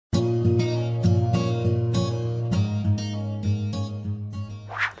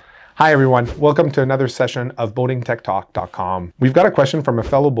Hi everyone, welcome to another session of boatingtechtalk.com. We've got a question from a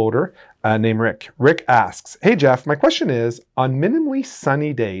fellow boater named Rick. Rick asks, hey Jeff, my question is, on minimally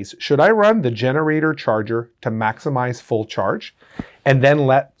sunny days, should I run the generator charger to maximize full charge and then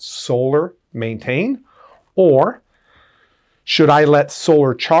let solar maintain? Or should I let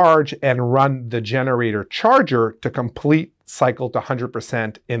solar charge and run the generator charger to complete cycle to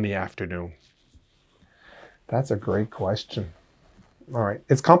 100% in the afternoon? That's a great question. All right,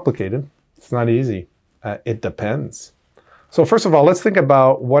 it's complicated. It's not easy. It depends. So first of all, let's think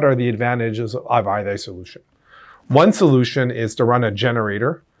about what are the advantages of either solution. One solution is to run a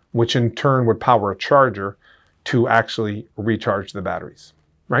generator, which in turn would power a charger to actually recharge the batteries,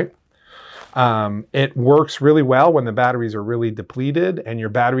 right? It works really well when the batteries are really depleted and your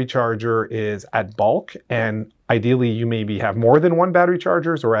battery charger is at bulk. And ideally, you maybe have more than one battery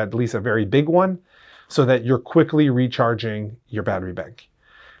chargers or at least a very big one, so that you're quickly recharging your battery bank.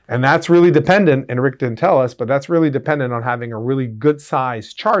 And that's really dependent, and Rick didn't tell us, but that's really dependent on having a really good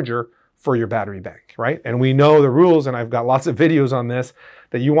size charger for your battery bank, right? And we know the rules, and I've got lots of videos on this,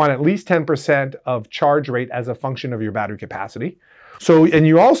 that you want at least 10% of charge rate as a function of your battery capacity. So, and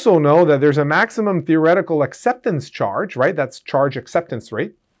you also know that there's a maximum theoretical acceptance charge, right? That's charge acceptance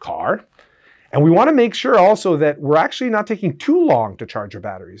rate, CAR. And we want to make sure also that we're actually not taking too long to charge your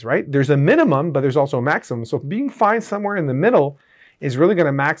batteries, right? There's a minimum, but there's also a maximum. So being fine somewhere in the middle is really going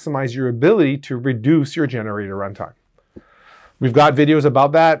to maximize your ability to reduce your generator runtime. We've got videos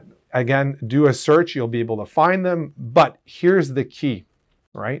about that. Again, do a search, you'll be able to find them. But here's the key,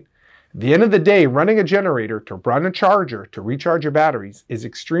 right? At the end of the day, running a generator to run a charger to recharge your batteries is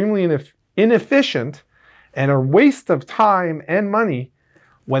extremely inefficient and a waste of time and money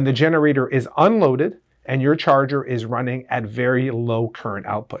when the generator is unloaded and your charger is running at very low current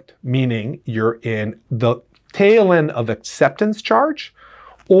output, meaning you're in the tail end of acceptance charge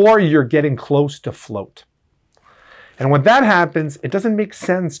or you're getting close to float. And when that happens, it doesn't make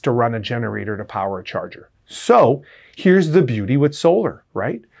sense to run a generator to power a charger. So here's the beauty with solar,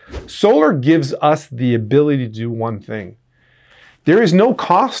 right? Solar gives us the ability to do one thing. There is no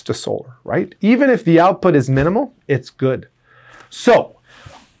cost to solar, right? Even if the output is minimal, it's good. So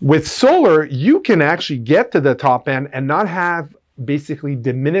with solar, you can actually get to the top end and not have basically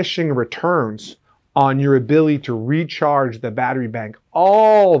diminishing returns on your ability to recharge the battery bank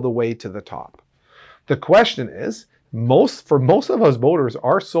all the way to the top. The question is, for most of us boaters,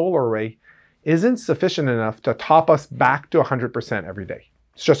 our solar array isn't sufficient enough to top us back to 100% every day.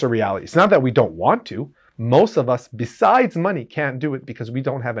 It's just a reality. It's not that we don't want to. Most of us, besides money, can't do it because we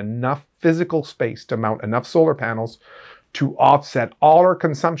don't have enough physical space to mount enough solar panels to offset all our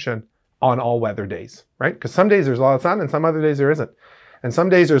consumption on all weather days, right? Because some days there's a lot of sun and some other days there isn't. And some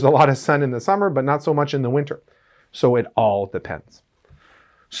days there's a lot of sun in the summer, but not so much in the winter. So it all depends.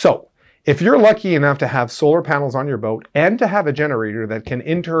 So if you're lucky enough to have solar panels on your boat and to have a generator that can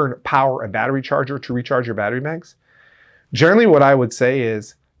in turn power a battery charger to recharge your battery banks, generally what I would say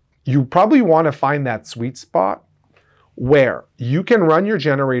is you probably want to find that sweet spot where you can run your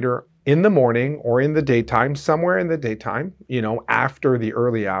generator in the morning or in the daytime, somewhere in the daytime, after the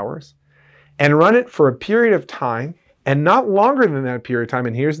early hours, and run it for a period of time and not longer than that period of time.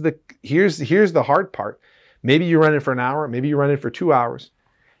 And here's the hard part. Maybe you run it for an hour, maybe you run it for 2 hours.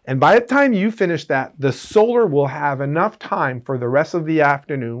 And by the time you finish that, the solar will have enough time for the rest of the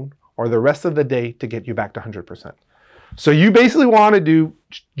afternoon or the rest of the day to get you back to 100%. So you basically want to do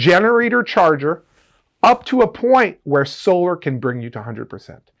generator charger up to a point where solar can bring you to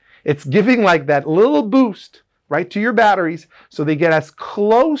 100%. It's giving like that little boost, right, to your batteries so they get as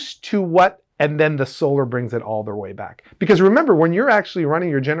close to what, and then the solar brings it all the way back. Because remember, when you're actually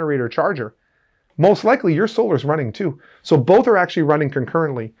running your generator charger, most likely your solar is running too. So both are actually running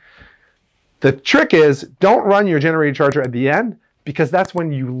concurrently. The trick is don't run your generator charger at the end because that's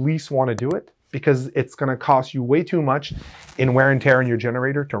when you least want to do it, because it's going to cost you way too much in wear and tear in your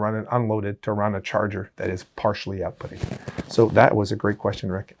generator to run it unloaded, to run a charger that is partially outputting. So that was a great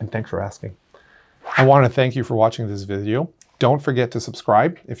question, Rick, and thanks for asking. I want to thank you for watching this video. Don't forget to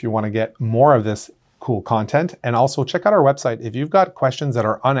subscribe if you want to get more of this cool content, and also check out our website. If you've got questions that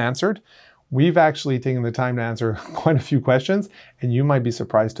are unanswered, we've actually taken the time to answer quite a few questions, and you might be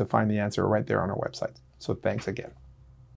surprised to find the answer right there on our website. So thanks again.